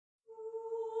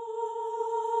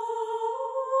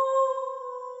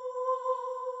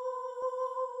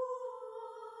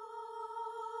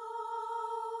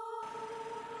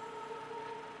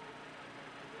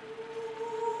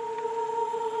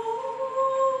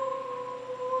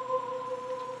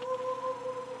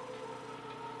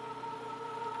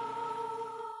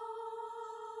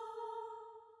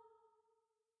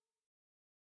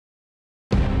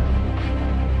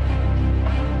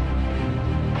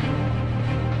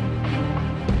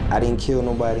I didn't kill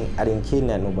nobody. I didn't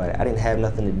kidnap nobody. I didn't have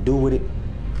nothing to do with it.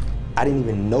 I didn't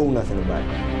even know nothing about it.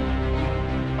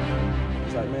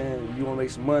 He's like, man, you want to make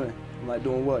some money? I'm like,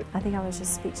 doing what? I think I was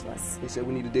just speechless. He said,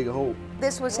 we need to dig a hole.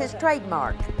 This was his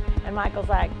trademark. And Michael's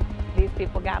like, these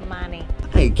people got money.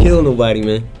 I ain't kill nobody,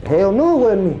 man. Hell no, it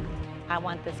wasn't me. I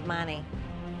want this money.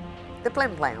 The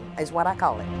flim flam is what I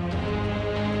call it.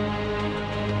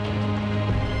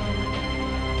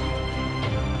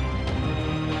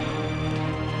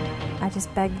 I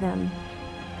just begged them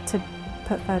to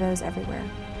put photos everywhere.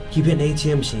 Keep hitting the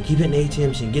ATM machine, keep hitting the ATM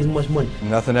machine, get as much money.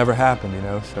 Nothing ever happened, you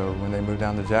know, so when they moved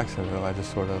down to Jacksonville, I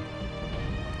just sort of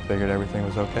figured everything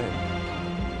was okay.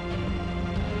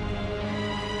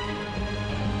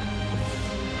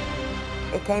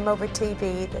 It came over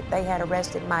TV that they had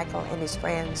arrested Michael and his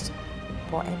friends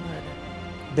for a murder.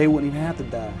 They wouldn't even have to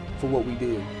die for what we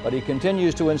did. But he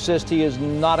continues to insist he is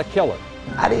not a killer.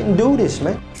 I didn't do this,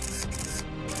 man.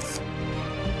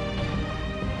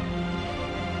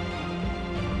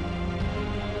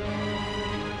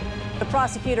 The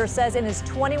prosecutor says in his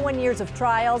 21 years of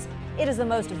trials, it is the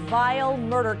most vile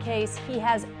murder case he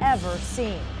has ever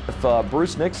seen. If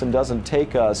Bruce Nixon doesn't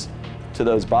take us to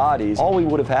those bodies, all we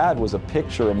would have had was a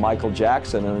picture of Michael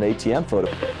Jackson and an ATM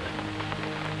photo.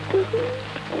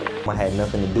 I had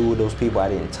nothing to do with those people. I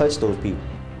didn't touch those people.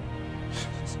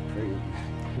 It's crazy.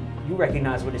 You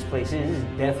recognize what this place is. This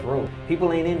is death row.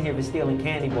 People ain't in here for stealing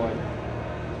candy bars.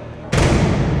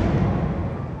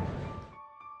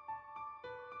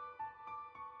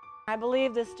 I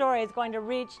believe this story is going to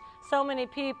reach so many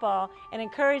people and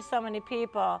encourage so many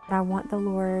people. I want the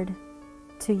Lord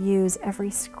to use every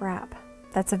scrap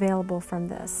that's available from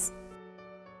this.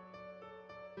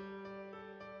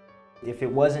 If it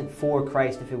wasn't for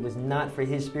Christ, if it was not for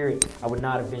His Spirit, I would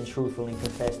not have been truthful and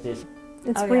confessed this.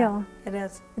 It's real. It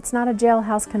is. It's not a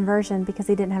jailhouse conversion because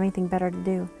he didn't have anything better to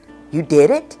do. You did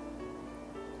it?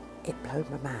 It blew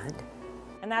my mind.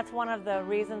 And that's one of the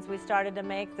reasons we started to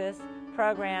make this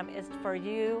program, is for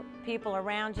you, people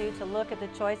around you, to look at the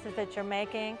choices that you're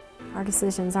making. Our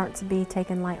decisions aren't to be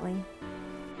taken lightly.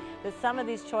 That some of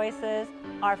these choices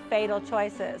are fatal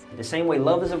choices. The same way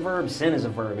love is a verb, sin is a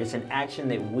verb. It's an action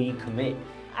that we commit.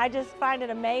 I just find it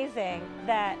amazing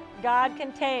that God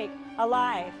can take a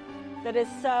life that is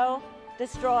so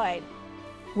destroyed.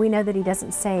 We know that he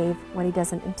doesn't save what he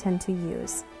doesn't intend to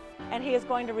use. And he is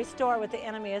going to restore what the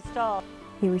enemy has stolen.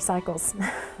 He recycles.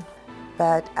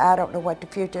 But I don't know what the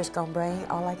future's gonna bring.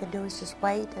 All I can do is just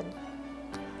wait and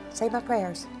say my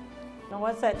prayers. Now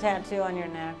what's that tattoo on your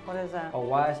neck? What is that? Oh,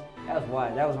 wise? That was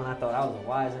wise. That was when I thought I was a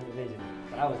wise individual.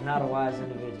 But I was not a wise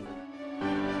individual.